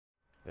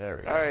There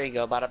we go. There you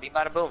go, bada bing,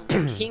 bada boom.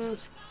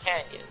 Kings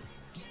Canyon.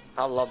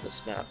 I love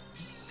this map.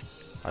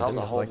 I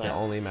think it's like the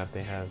only map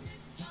they have.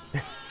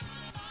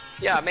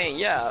 Yeah, I mean,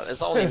 yeah, it's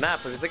the only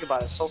map, but if you think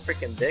about it, it's so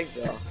freaking big,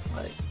 though.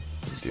 Like,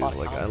 dude,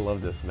 like, I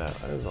love this map.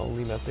 It's the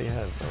only map they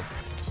have, bro.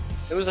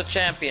 Who's a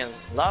champion?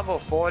 Level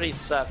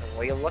 47.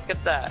 Will you look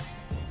at that?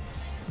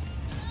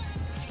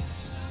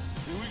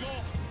 Here we go.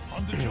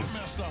 I'm the jump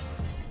master.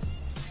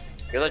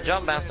 You're the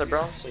jump master,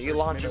 bro. So you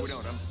launch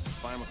us.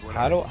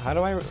 How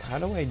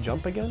do I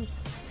jump again?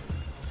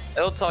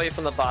 It'll tell you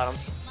from the bottom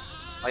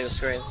on your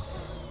screen.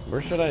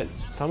 Where should I?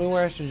 Tell me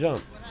where I should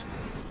jump.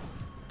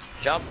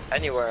 Jump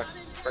anywhere,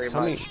 pretty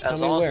much. Tell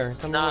me where.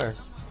 Tell me where.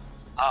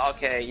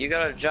 Okay, you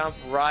gotta jump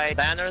right.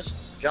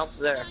 Banners, jump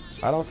there.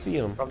 I don't see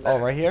them. Oh,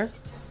 right here?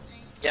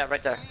 Yeah,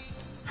 right there.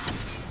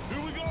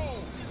 Here we go.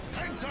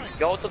 Hang tight.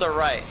 Go to the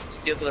right.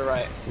 Steal to the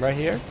right. Right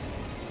here?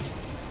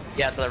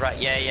 Yeah, to the right.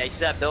 Yeah, yeah. You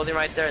see that building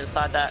right there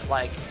inside that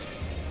like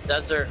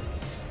desert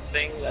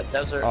thing? That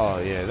desert. Oh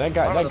yeah, that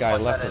guy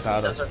left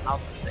without us. Desert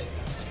mountain thing.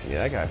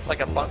 Yeah, that guy. It's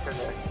like a bunker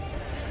there.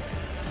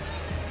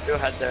 Go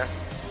ahead there.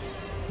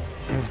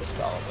 Just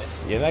follow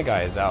me. Yeah, that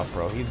guy is out,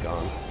 bro. He's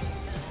gone.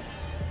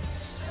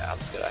 Yeah, I'm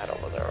just gonna head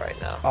over there right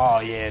now. Oh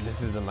yeah,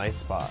 this is a nice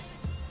spot.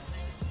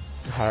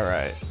 All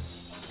right.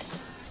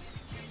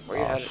 Where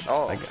you headed?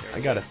 Oh, I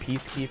got a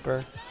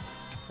peacekeeper.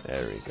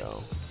 There we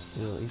go.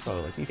 He's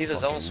probably like he's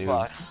his own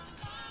spot.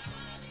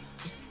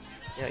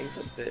 Yeah, he's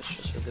a bitch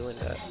just for doing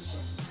that.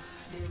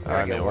 All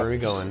right, man. Where are we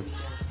going?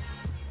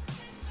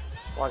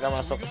 Well, I got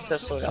myself a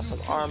pistol. Got some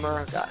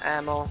armor. Got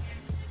ammo.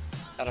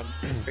 Got a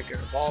freaking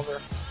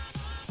revolver.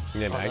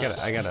 Yeah, man. I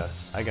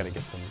gotta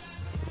get some.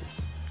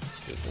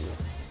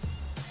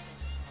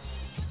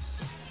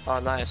 Oh,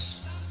 nice.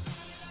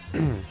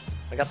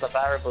 I got the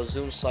variable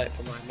zoom sight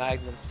for my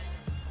Magnum.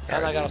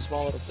 And I got a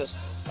small little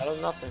pistol. I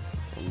don't nothing.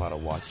 I'm about to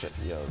watch it.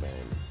 Yo,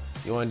 man.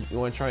 You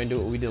want to try and do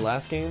what we did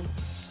last game?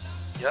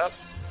 Yep.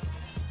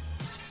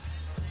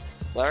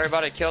 Let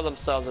everybody kill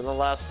themselves and then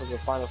last for the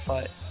final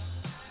fight.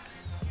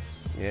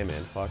 Yeah,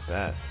 man. Fuck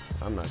that.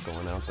 I'm not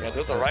going out there. Yeah,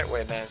 do it the right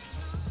way, man.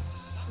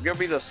 We're gonna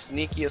be the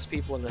sneakiest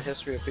people in the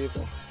history of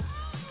people.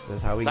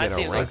 That's how we get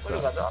our ranks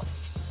up.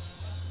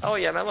 Oh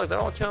yeah, man. Look, they're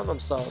all killing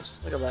themselves.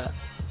 Look at that.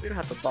 We don't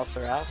have to bust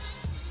their ass.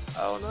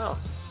 Oh no.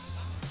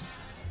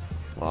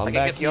 Well, I'm I can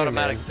back get the here,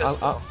 automatic man.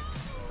 pistol.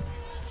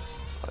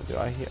 Dude,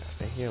 I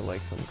hear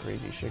like some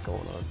crazy shit going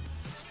on.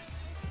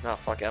 No,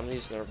 fuck it. I'm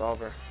using the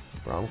revolver.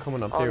 Bro, I'm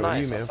coming up there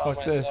nice. with you, man.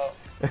 Fuck this.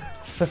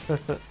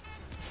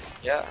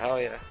 Yeah, hell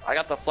yeah. I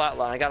got the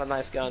flatline. I got a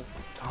nice gun.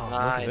 Oh,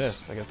 nice. Look at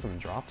this. I got some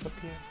drops up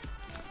here.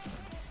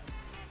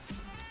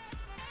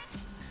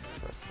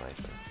 For a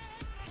sniper.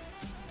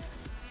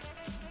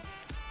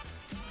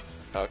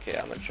 Okay,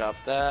 I'm gonna drop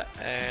that,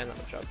 and I'm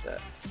gonna drop that.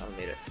 I don't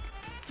need it.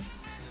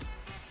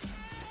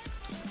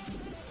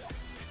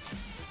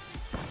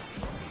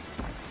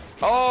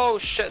 Oh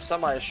shit,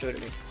 somebody's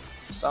shooting me.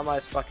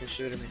 Somebody's fucking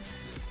shooting me.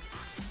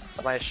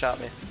 Somebody shot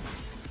me.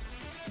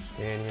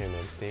 Stay in here,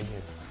 man. Stay in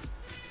here.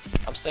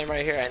 I'm staying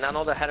right here, and I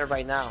know they're headed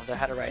right now. They're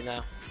headed right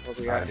now. Where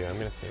we are. Dude, I'm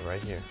gonna stay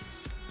right here.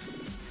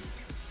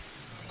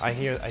 I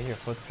hear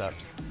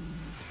footsteps.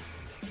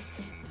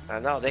 I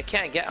know, they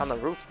can't get on the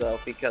roof though,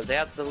 because they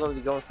have to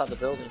literally go inside the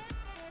building.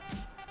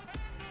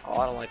 Oh,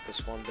 I don't like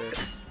this one bit.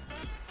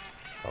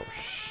 Oh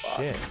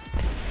shit.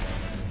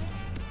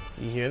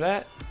 You hear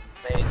that?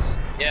 Mates.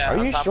 Yeah.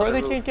 Are you sure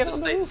they can't get on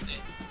the roof?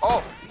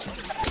 Oh!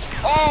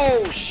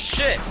 Oh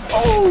shit!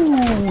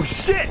 Oh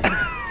shit!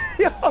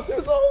 Yo,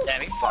 there's all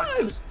Damn, he fucked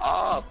us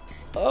up.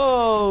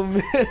 Oh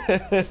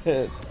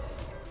man!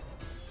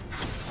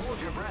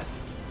 Hold your breath.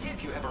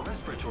 If you have a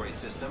respiratory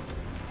system.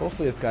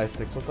 Hopefully this guy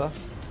sticks with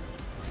us.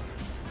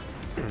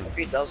 If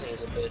he doesn't,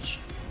 he's a bitch.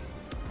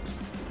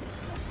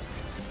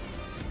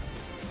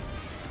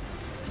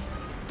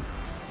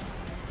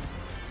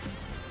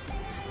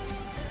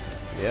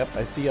 Yep,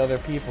 I see other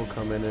people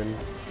coming in.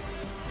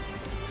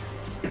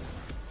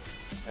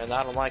 And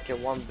I don't like it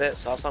one bit,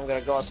 so I'm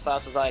gonna go as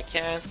fast as I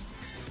can.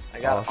 I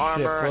got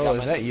armor, shit, bro. I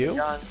got Is that you?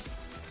 gun.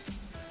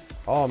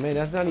 Oh man,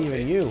 that's not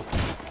even you.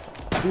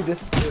 Dude,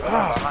 this.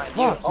 Behind you. Fuck,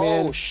 man.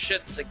 Oh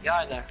shit, there's a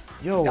guy there.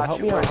 Yo,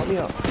 help me out, help me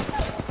out.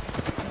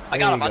 I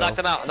got him, I knocked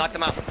him out, I knocked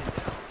him out.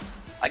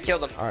 I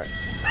killed him. Alright.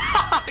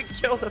 I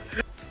killed him.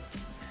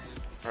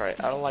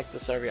 Alright, I don't like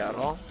this area at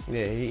all.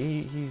 Yeah,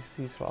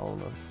 he's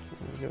following us.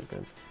 Good,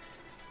 good.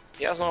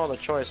 He has no other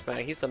choice,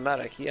 man. He's the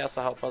medic. He has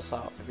to help us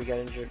out if we get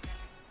injured.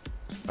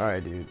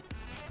 Alright, dude.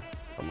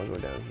 I'm gonna go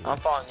down here. I'm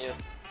following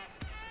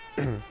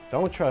you.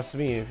 Don't trust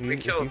me. If you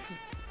killed.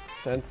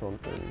 send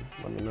something,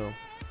 let me know.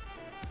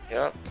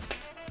 Yep.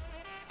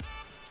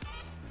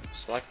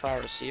 Select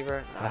fire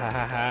receiver.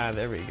 Ha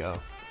there we go.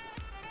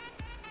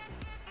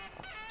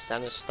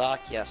 Send a stock.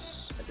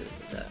 Yes, I did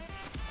need that.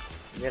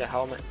 You get a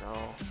helmet? No.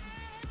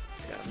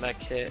 I got a mech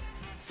kit.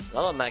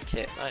 Another mech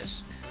kit.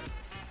 Nice.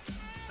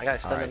 I got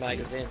extended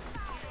magazine.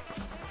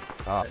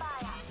 Oh.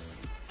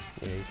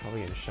 Yeah, he's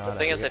probably getting shot at. The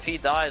thing is, if he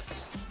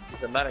dies,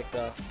 he's a medic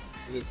though.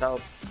 He needs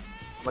help.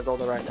 I'm gonna go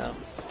there right now.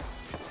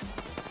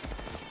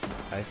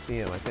 I see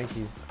him. I think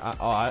he's.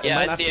 Yeah,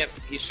 I see him.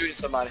 He's shooting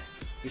somebody.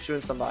 He's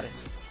shooting somebody.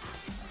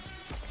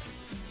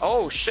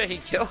 Oh shit! He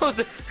killed.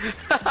 He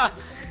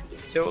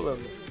killed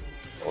him.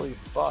 Holy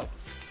fuck!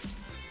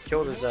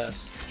 Killed his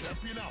ass.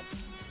 Champion out.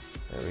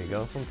 There we go.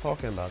 That's what I'm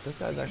talking about. This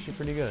guy's actually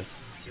pretty good.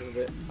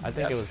 I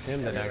think it was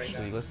him that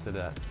actually listed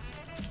that.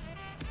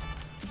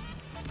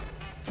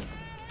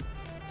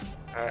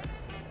 Alright.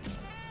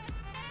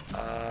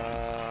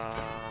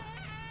 I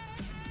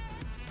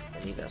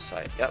need that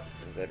site. Yep,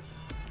 I'm good.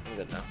 I'm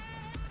good now.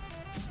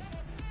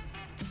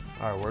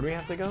 Alright, where do we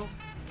have to go?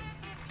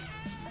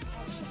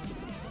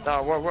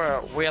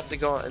 No, we have to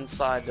go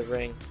inside the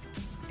ring.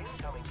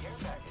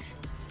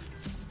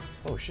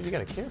 Oh shit, you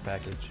got a care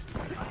package.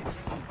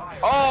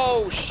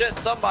 Oh shit,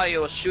 somebody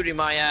was shooting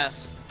my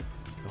ass.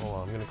 Hold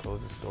on, I'm gonna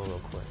close this door real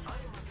quick.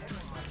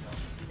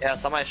 Yeah,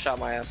 somebody shot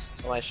my ass.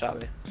 Somebody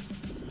shot me.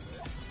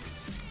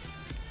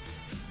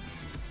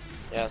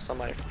 Yeah,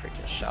 somebody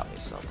freaking shot me,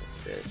 son of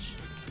a bitch.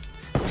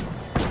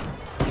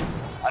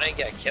 I didn't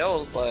get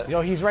killed, but...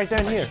 Yo, he's right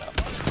down here.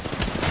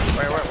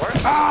 Where?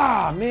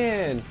 Ah,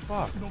 man,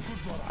 fuck.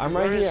 I'm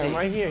right Where here, is he? I'm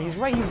right here. He's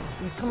right,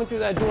 he's coming through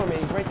that door, man.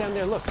 He's right down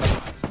there, look.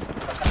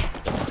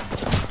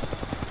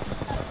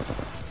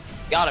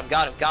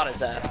 Got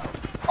his ass.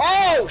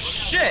 Oh,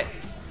 shit!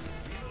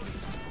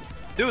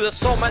 Dude, there's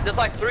so many, there's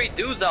like 3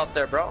 dudes out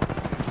there, bro.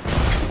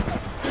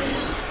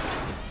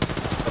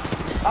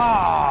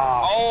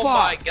 Ah, Oh fuck.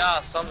 my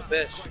god, son of a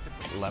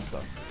bitch. Left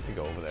us to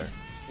go over there.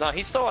 No,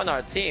 he's still on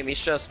our team. He's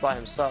just by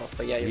himself.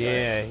 But yeah, you're right.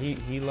 Yeah,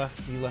 he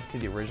left to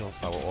the original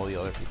spot where all the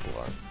other people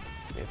are.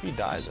 If he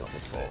dies, that's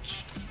his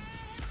fault.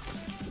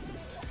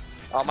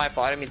 Oh, my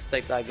fault. I didn't mean to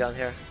take that gun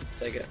here.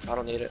 Take it. I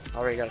don't need it. I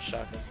already got a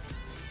shotgun.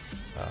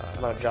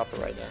 I'm gonna drop it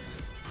right now.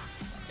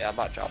 Yeah, I'm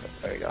about to drop it.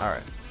 There you go.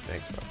 Alright,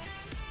 thanks,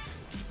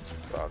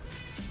 bro.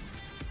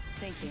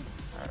 Thank you.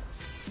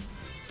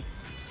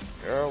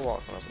 You're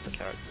welcome, that's what the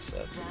character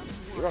said.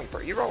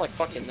 You run like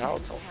fucking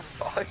Naruto,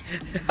 what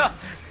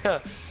the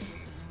fuck?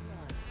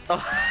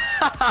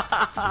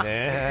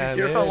 Yeah,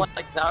 you man. run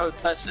like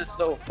Naruto, that's just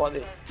so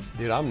funny.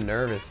 Dude, I'm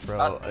nervous,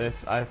 bro.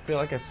 I feel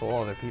like I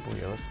saw other people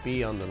here. Let's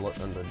be on the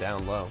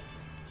down low.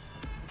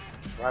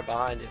 Right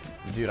behind you.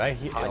 Dude, I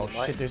hear. Behind Oh you,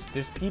 Mike. shit,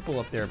 there's people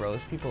up there, bro.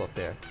 There's people up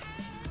there.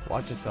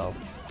 Watch yourself,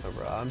 oh,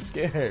 bro. I'm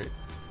scared.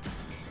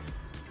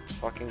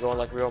 Fucking going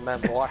like real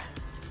men, boy.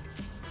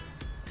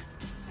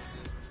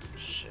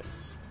 Shit.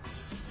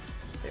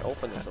 They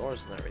open the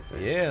doors and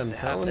everything. Yeah, I'm They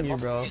telling they you,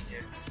 must bro. be in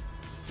here.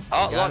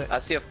 Oh, You got look, it. I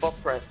see a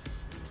footprint.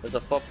 There's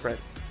a footprint.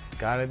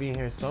 Gotta be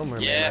here somewhere,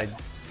 Yeah. man.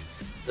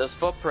 There's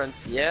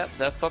footprints. Yeah,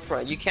 that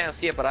footprint. You can't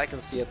see it, but I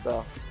can see it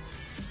though.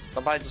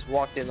 Somebody just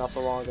walked in not so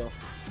long ago.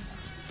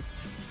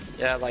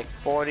 Yeah, like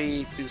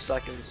 42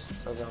 seconds it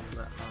says on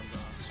the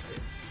screen.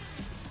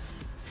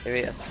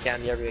 Maybe I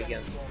scan the area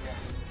again.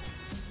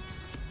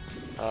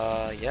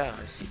 Yeah,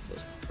 I see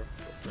those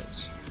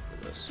footprints. Look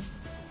at this.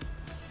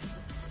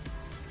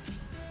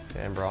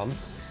 Damn, bro, I'm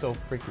so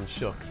freaking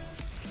shook.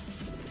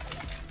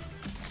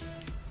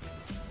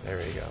 There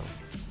we go.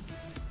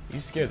 You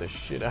scared the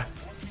shit out.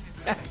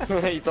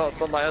 You thought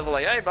somebody else was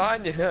like, hey,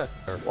 behind you. Or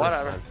first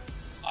Whatever. time.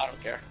 I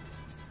don't care.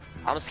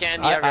 I'm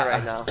scanning the area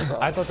right now, so.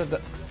 I thought that the.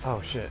 Oh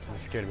shit, you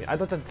scared me. I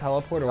thought the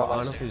teleporter would Oh,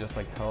 honestly just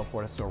like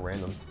teleport us to a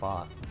random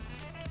spot.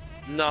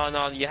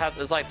 No, you have,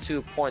 there's like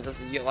 2 points.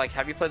 Like,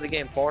 have you played the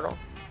game Portal?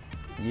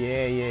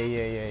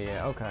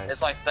 Yeah. Okay.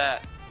 It's like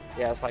that.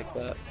 Yeah, it's like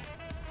that.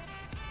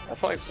 I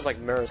feel like it's just like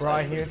mirrors. Bro,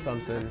 I hear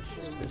something.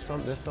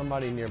 There's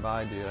somebody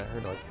nearby, dude. I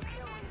heard like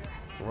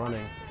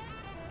running.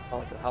 It's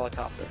like a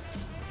helicopter.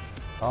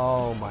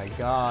 Oh my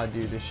god,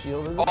 dude, the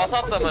shield is. Oh, that's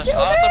not the machine. Oh,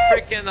 that's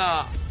a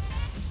freaking,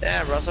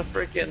 damn, bro, that's a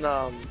freaking,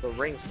 the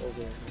ring's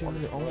closing.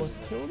 Dude, it almost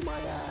killed my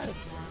ass.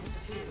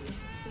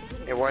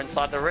 Yeah, we're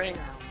inside the ring.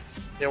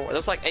 Yeah,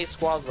 there's like 8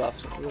 squads left,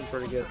 so we're doing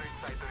pretty good.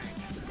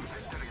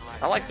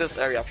 I like this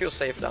area. I feel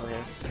safe down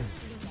here.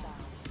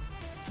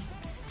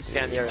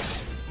 Scan the area.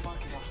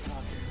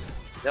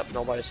 Yep,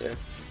 nobody's here.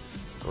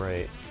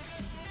 Great.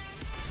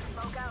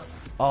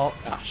 Oh,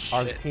 Ah,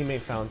 our shit. teammate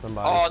found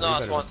somebody. Oh, so no, we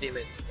it's better- one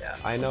teammate. Yeah.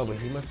 I know, but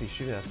he must be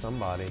shooting at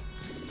somebody.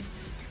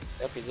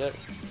 Yep, he did.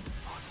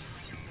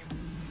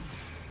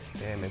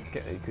 Damn,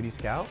 could he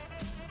scout?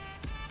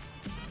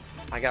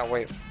 I gotta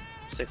wait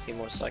 60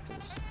 more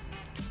seconds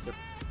to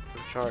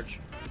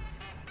recharge.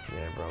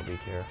 Yeah, bro, be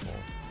careful.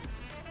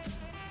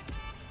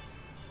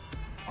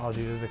 Oh,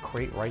 dude, there's a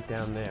crate right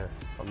down there.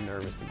 I'm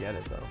nervous to get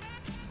it, though.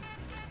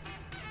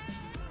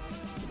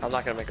 I'm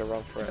not gonna make a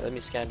run for it. Let me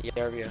scan the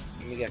area.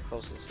 Let me get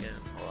close and scan.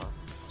 Hold on.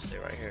 I'll stay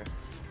right here.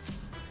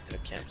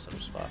 Gonna camp some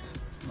spot.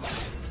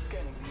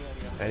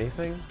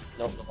 Anything?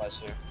 Nope, nobody's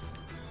here.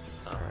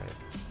 No, Alright.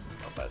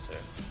 nobody's here.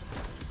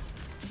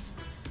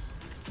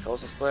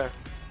 Coast is clear.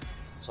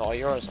 It's all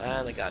yours.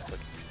 And the guy took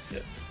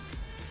it.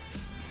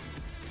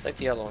 Take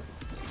the other one.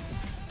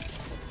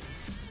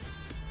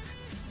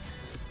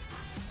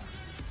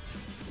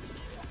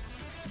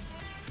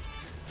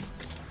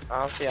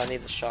 Honestly, I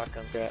need the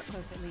shotgun. Grab. It's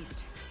close at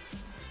least.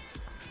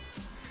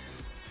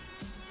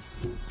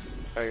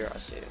 Oh, you're, I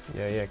see it.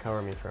 Yeah,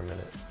 cover me for a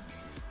minute.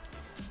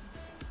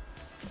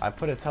 I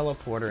put a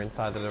teleporter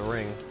inside of the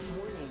ring.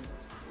 Warning.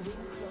 Ring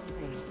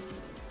closing.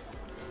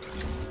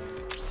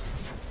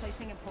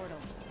 Placing a portal.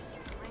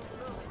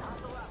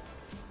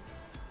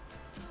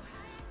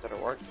 Did it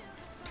work?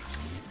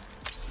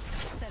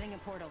 Setting a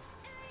portal.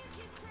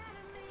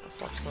 The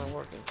fuck's not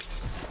working?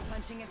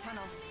 Punching a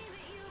tunnel.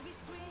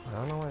 I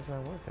don't know why it's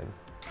not working.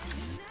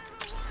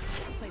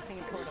 Placing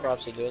a portal.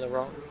 Perhaps you're doing it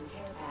wrong.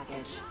 Care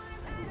package.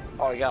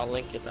 Oh, you gotta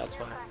link it, that's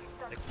why.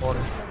 Like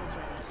portal.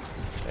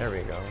 There we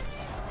go.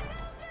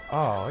 Oh,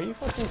 are you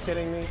fucking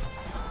kidding me?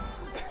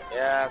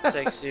 Yeah, it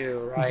takes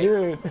you, right?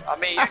 Dude, I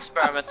mean, you're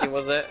experimenting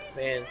with it,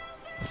 man.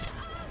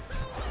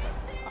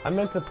 I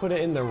meant to put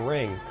it in the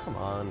ring. Come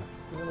on.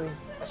 Really?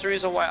 That's the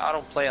reason why I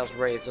don't play as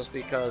Wraith, just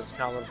because it's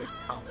kind of a bit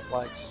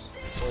complex.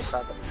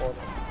 Inside the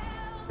portal.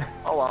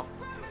 Oh well.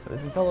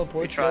 This is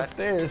teleport you tried.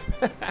 upstairs.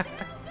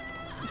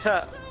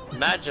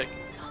 Magic.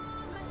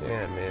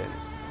 Yeah, man.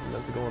 I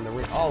meant to go in the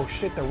ring. Oh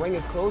shit, the ring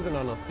is closing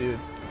on us, dude.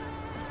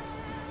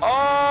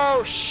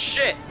 Oh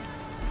shit!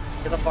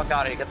 Get the fuck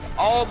out of here.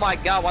 Oh my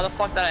god, why the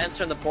fuck did I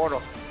enter in the portal?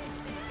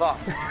 Fuck.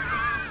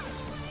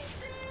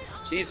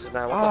 Jesus,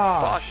 man, what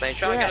the fuck, man? You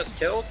trying to get us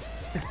killed?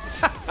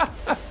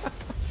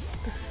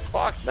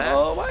 Fuck, man.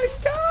 Oh my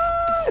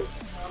god!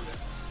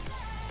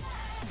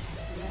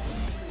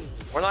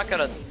 We're not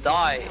gonna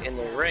die in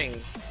the ring.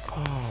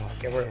 Oh,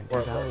 Okay, man,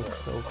 we're that was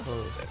so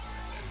close.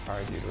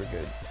 Alright, dude, we're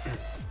good.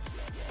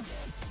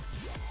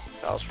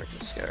 That was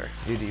freaking scary.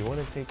 Dude, do you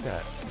want to take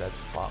that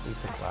spot we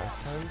took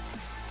last time?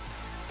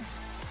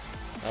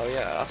 Oh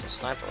yeah, that's a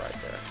sniper right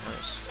there.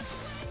 Nice.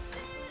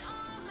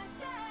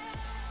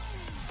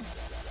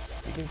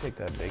 You can take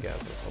that big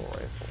ass assault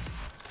rifle.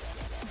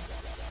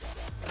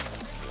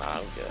 Nah,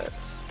 I'm good.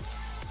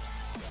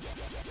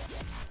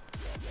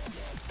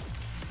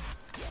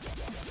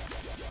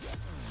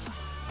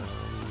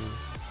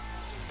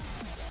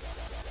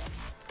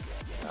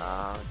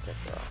 Nah, get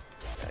that.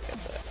 Yeah, I get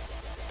that.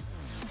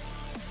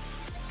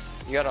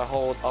 You gotta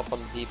hold up on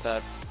the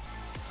D-pad.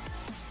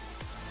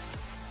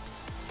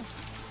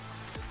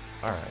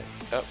 Alright.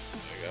 Yep,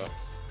 there you go.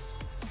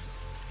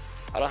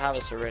 I don't have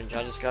a syringe,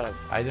 I just gotta.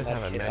 I just have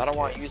a med med kit. I don't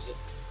want kit. to use it.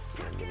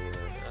 Yeah, me neither.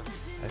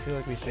 Yeah. I feel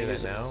like we say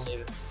Use that it and now,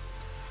 save it.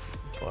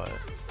 but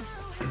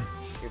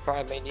You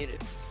probably may need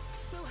it.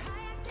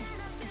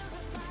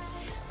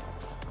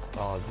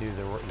 oh, dude,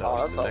 the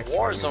Oh, the that's next a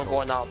war ring is zone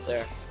going out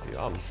there. Dude,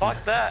 I'm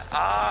Fuck that.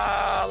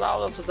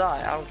 Allow them to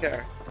die. I don't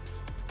care.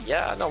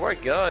 Yeah, no, we're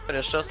good.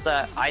 It's just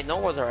that I know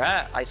where they're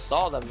at. I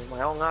saw them with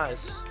my own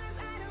eyes.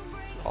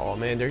 Oh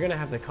man, they're gonna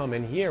have to come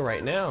in here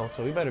right now,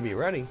 so we better be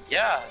ready.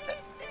 Yeah,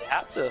 they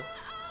have to.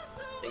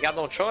 They got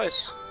no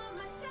choice.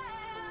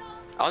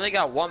 I only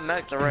got one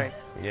mech to ring.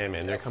 Yeah,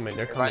 man, they're coming.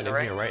 They're Right coming the in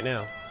ring? here right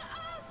now.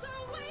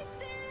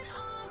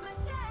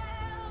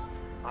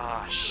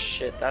 Ah,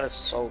 shit, that is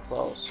so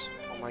close.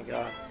 Oh my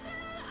god.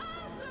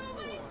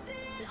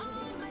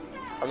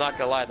 I'm not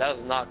gonna lie, that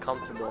is not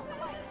comfortable.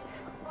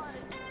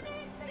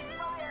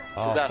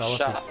 Oh, You got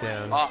Fellowship's shot.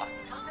 down. Ah,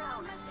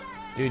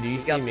 Dude, do you you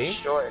see got me?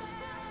 destroyed.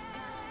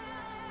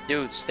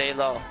 Dude, stay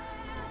low.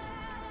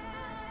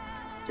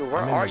 Dude,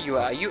 where I'm in are the- you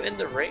at? Are you in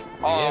the ring?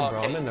 Yeah, Oh, bro,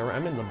 okay.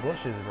 I'm in the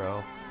bushes,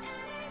 bro.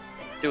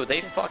 Dude,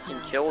 they fucking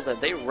killed him.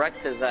 They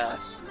wrecked his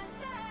ass.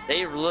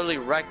 They literally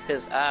wrecked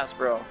his ass,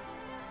 bro.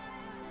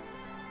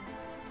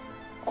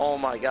 Oh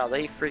my god,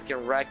 they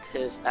freaking wrecked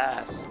his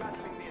ass.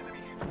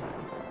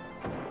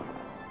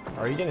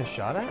 Are you getting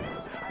shot at?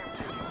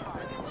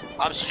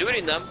 I'm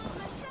shooting them.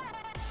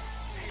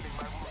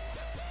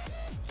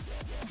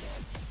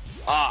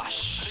 Ah,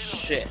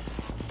 shit.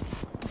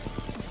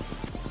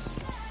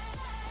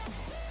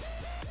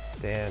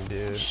 Damn,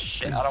 dude.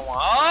 Shit, I don't want.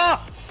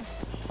 Ah!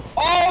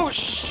 Oh,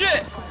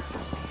 shit!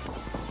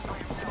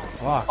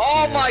 Fuck,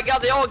 Oh dude. my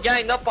god, they all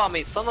ganged up on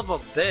me, son of a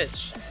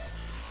bitch.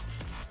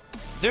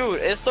 Dude,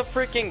 it's the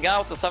freaking guy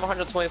with the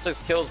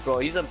 726 kills, bro.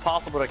 He's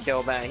impossible to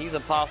kill, man. He's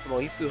impossible.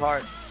 He's too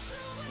hard.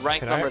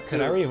 Rank number 2.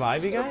 Can I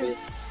revive you guys?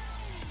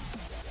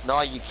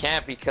 No, you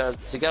can't because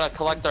you gotta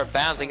collect our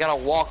bands. You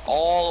gotta walk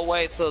all the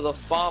way to the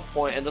spawn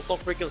point, and there's no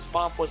freaking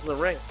spawn points in the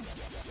ring.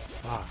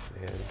 Fuck,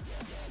 man.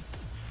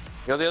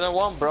 You're the other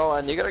one, bro,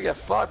 and you're gonna get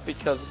fucked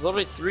because there's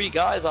literally 3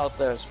 guys out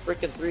there. It's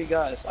freaking 3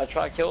 guys. I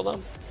try to kill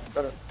them.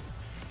 Better.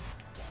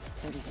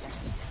 30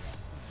 seconds.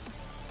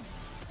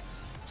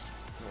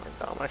 Oh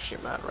my god, I'm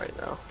actually mad right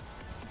now.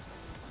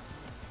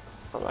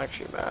 I'm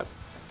actually mad.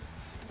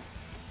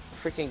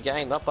 Freaking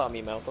ganged up on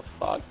me, man. What the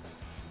fuck?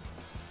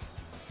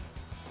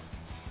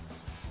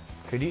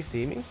 Could you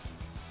see me?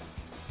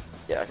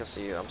 Yeah, I can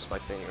see you. I'm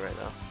spectating you right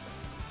now.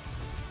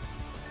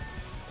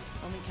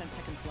 Only 10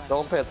 seconds left.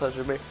 Don't pay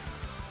attention to me.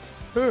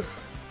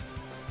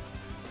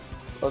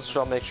 Let's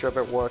try to make sure if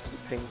it works, the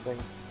ping thing.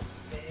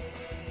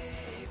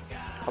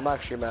 I'm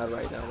actually mad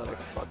right now that I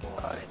fucking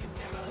died.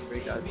 3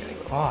 guys getting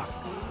up. Fuck.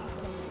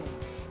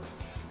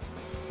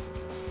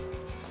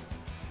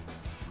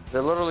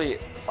 They're literally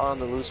on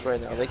the loose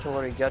right now. They can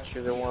literally get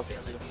you if they want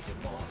to.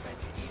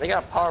 They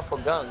got powerful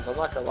guns, I'm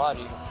not gonna lie to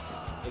you.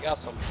 They got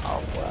some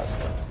powerful ass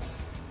guns.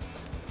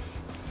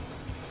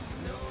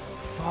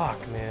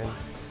 Fuck, man.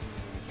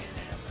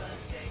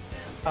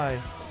 die.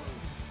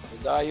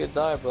 You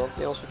die, bro.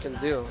 Nothing else we can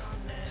do.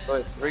 So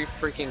it's 3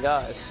 freaking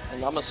guys,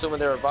 and I'm assuming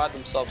they revived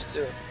themselves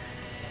too.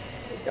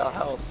 They got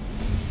health.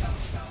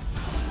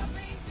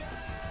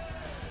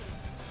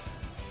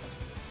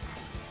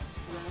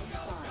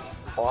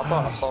 Oh, I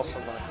thought I saw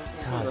somebody.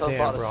 I was damn,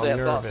 about to bro, say, I I'm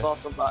thought I nervous. saw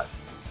somebody.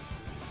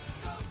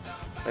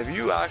 If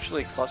you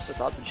actually clutched this,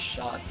 I'd be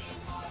shocked.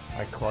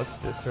 I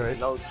clutched this, right?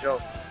 No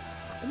joke.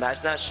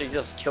 Imagine that shit, you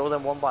just kill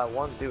them one by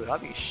one, dude.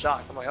 I'd be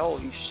shocked. I'm like,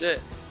 holy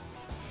shit.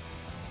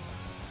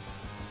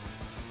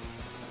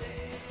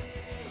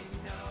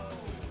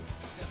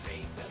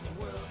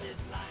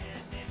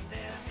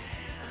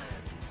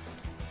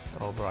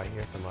 Oh, bro, I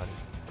hear somebody.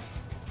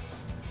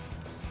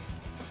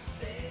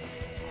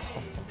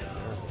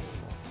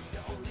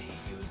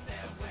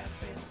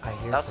 I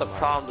hear That's somebody. a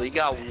problem, though. You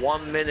got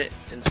 1 minute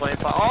and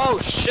 25. Oh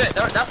shit!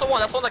 That's the one.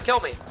 That's the one that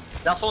killed me.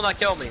 That's the one that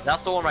killed me.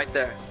 That's the one right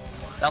there.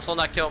 That's the one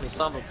that killed me.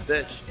 Son of a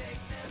bitch.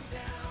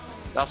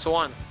 That's the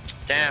one.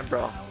 Damn,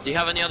 bro. Do you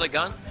have any other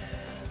gun?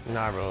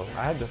 Nah, bro.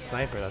 I have the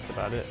sniper. That's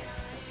about it.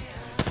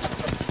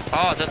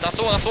 Oh, that's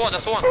the one. That's the one.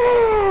 That's the one.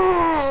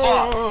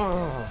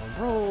 Fuck.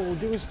 Bro,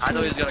 there was two. I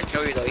know he's gonna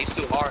kill you though. He's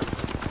too hard.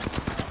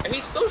 And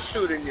he's still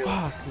shooting you.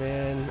 Fuck,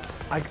 man.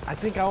 I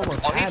think I almost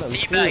Oh, he's had him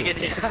teabagging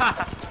too. you.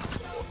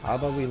 How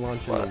about we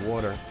launch in the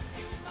water?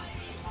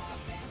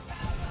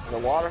 In the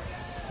water?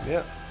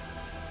 Yep.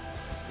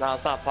 No,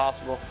 it's not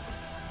possible.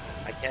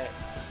 I can't.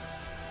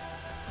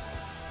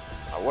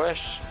 I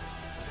wish.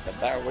 Just get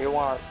back where you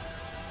want.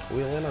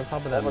 We land on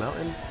top of that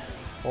mountain?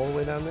 All the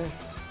way down there?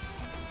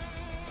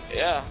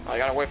 Yeah, I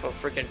gotta wait for a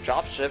freaking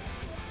drop ship.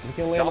 We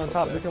can land Jump on us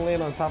top. there. We can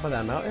land on top of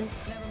that mountain?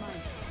 Never mind.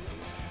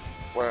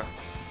 Where?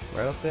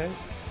 Right up there?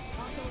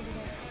 Hostile over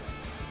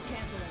there.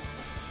 Cancel it.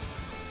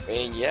 I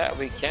mean, yeah,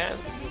 we can.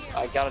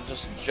 I gotta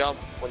just jump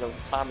when the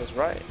time is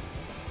right.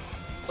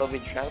 They'll be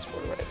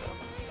transported right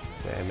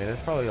now. Yeah, man, there's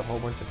probably a whole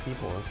bunch of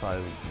people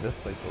inside this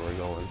place where we're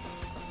going.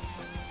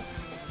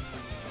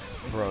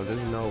 Bro,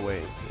 there's no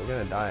way. We're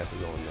gonna die if we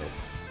go in there.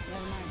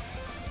 Never mind.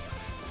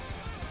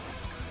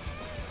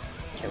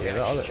 Can we Yeah, the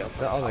actually other, jump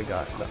the on other top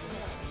guy. of this?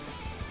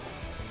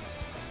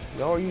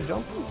 Yo, are you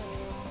jumping? An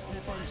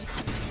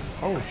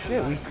FNG. Oh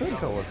shit, we could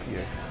go up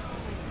here.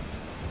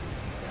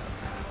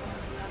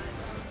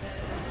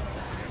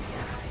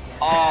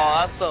 Oh,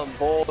 that's some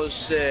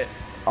bullshit.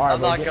 Alright, I'm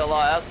bro, not get- gonna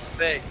lie, that's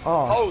fake.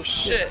 Oh,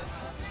 shit.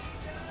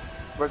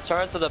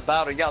 Return to the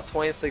battle. You got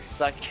 26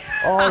 seconds.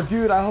 Oh,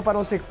 dude, I hope I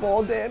don't take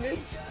fall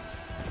damage.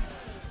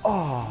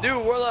 Oh. Dude,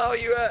 where the hell are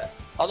you at?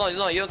 Oh no,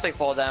 you don't take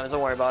fall damage.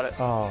 Don't worry about it.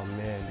 Oh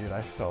man, dude,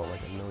 I fell like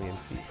a million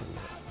feet from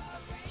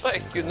that.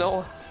 Fake, you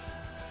know.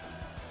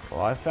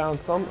 Oh, I found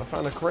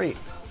a crate.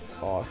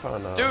 Oh, I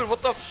found a. Dude,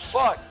 what the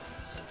fuck?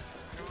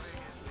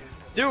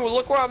 Dude,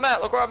 look where I'm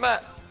at. Look where I'm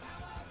at.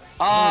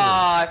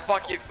 Ah, I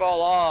fucking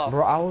fell off.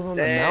 Bro, I was on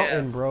the Damn.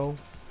 mountain, bro.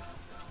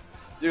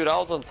 Dude, I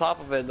was on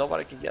top of it.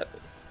 Nobody can get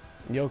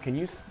me. Yo, can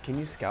you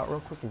scout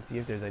real quick and see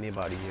if there's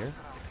anybody here?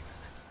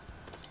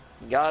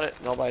 Got it.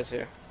 Nobody's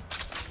here.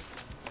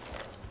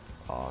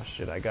 Oh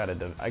shit, I got a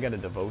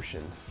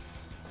devotion.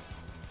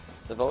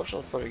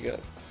 Devotional's pretty good.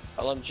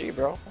 LMG,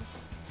 bro.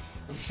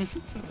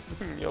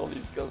 You know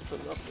these guns for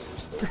nothing. We're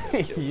still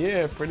gonna kill.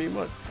 Yeah, pretty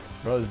much.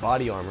 Bro, there's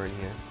body armor in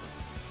here.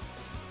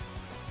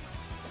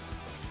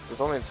 There's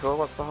only 2 of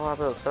us. The hell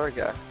happened to the third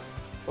guy?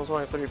 There's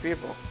only 3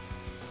 people.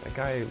 That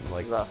guy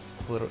like Left.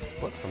 split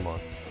from us.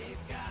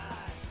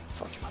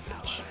 Fuck you,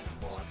 bitch.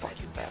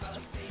 Fuck you,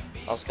 bastard.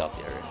 I'll scout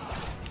the area.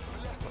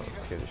 Oh,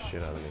 scared the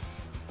shit out of me.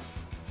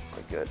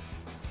 We're good.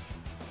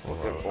 Oh,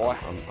 Good boy.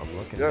 I'm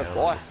looking Good down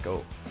boy. on the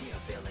scope.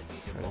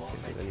 Trying to see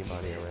if there's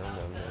anybody around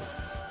down there.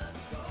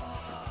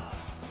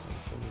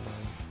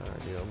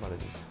 Alright, dude, I'm about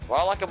to just... What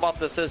I like about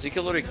this is you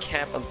can literally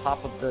camp on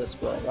top of this,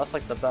 bro. That's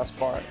like the best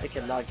part. They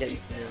cannot get you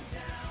from here.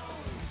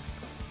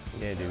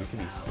 Yeah, dude, we could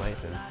be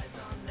sniping.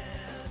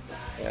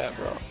 Yeah,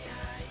 bro. Dude,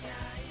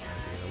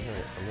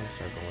 I'm gonna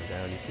start going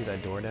down. You see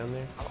that door down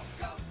there?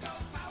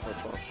 Which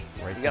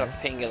one? Right You gotta there?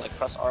 ping it, like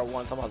press R1.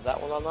 Talking about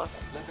that one on that?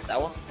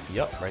 That one?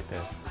 Yup, right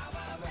there.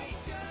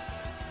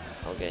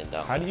 Okay,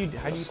 no. How do you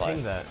slide.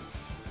 ping that?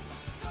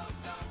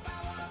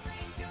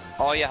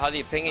 Oh yeah, how do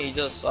you ping it? You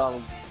just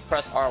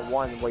press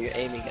R1 where you're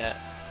aiming at.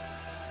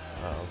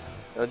 Oh,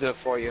 It'll do it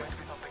for you.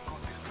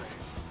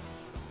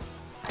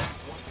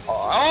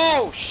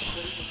 Oh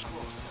shh!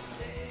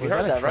 You was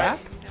heard that a that, right? trap?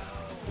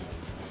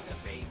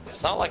 It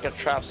sounded like a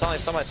trap. It sounded like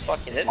somebody's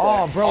fucking in there.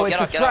 Oh, bro, get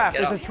it's out, a get out, trap.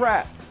 get It's out. a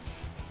trap.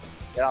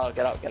 Get out,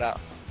 get out, get out.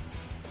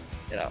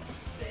 Get out.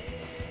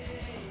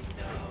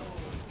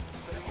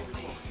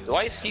 Do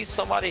I see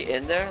somebody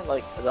in there?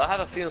 Like, do I have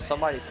a feeling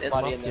somebody's in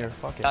up there? here,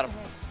 fuck it. Got him.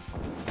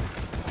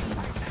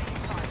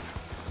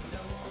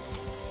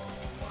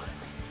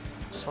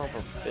 Son of a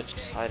bitch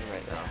just hiding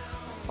right now.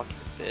 Fucking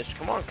bitch.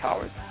 Come on,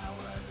 coward.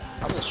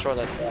 I'm gonna destroy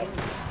that trap.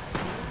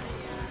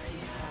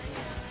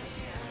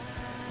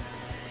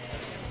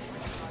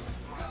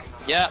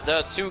 Yeah, there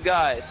are 2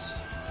 guys.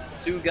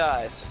 2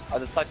 guys. I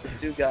detected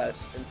 2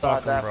 guys inside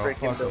Fuck 'em, that bro. freaking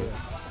Fuck 'em. building.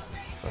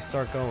 Let's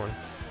start going.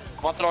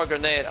 I'm gonna throw a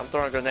grenade. I'm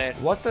throwing a grenade.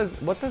 What does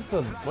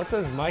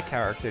my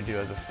character do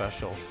as a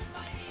special?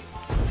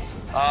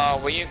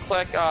 When you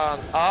click on,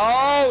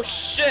 oh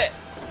shit!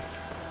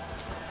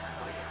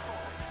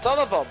 Son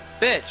of a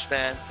bitch,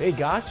 man. They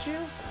got you?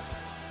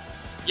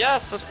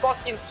 Yes, there's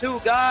fucking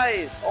 2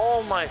 guys.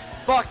 Oh my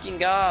fucking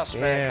gosh,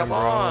 man. Damn, Come bro.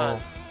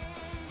 on.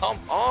 Come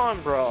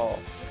on, bro.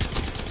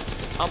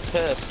 I'm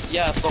pissed.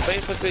 Yeah, so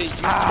basically you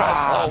press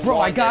L1 bro,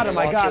 I got and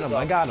him, it I got launches him,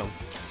 I up. got him.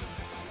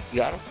 You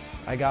got him?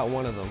 I got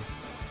one of them.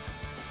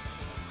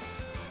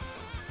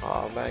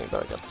 Oh man, you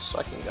better get the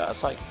second guy.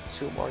 It's like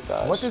 2 more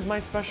guys. What does my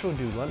special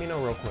do? Let me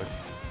know real quick.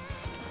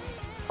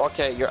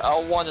 Okay, your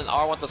L1 and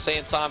R1 at the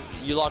same time,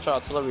 you launch an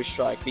artillery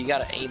strike, but you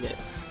gotta aim it.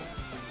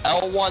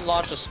 L1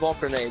 launches smoke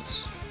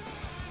grenades.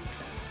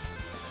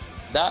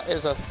 That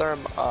is a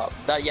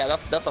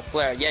that's a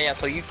flare. Yeah,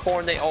 so you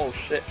coordinate, oh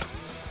shit.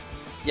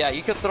 Yeah,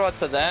 you can throw it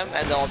to them,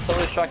 and the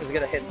artillery strike is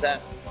gonna hit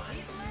them.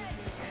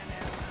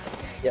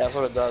 Yeah, that's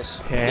what it does.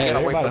 Yeah, You gotta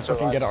they're wait about for to it to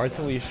fucking arrive. get an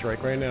artillery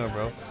strike right now,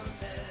 bro.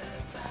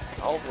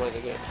 Hopefully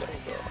they get killed,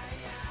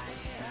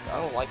 though. I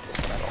don't like this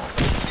at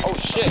all. Oh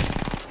shit!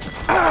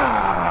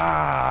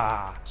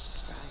 Ah!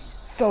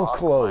 So Fuck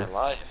close. my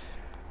life.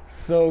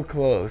 So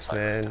close,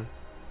 man.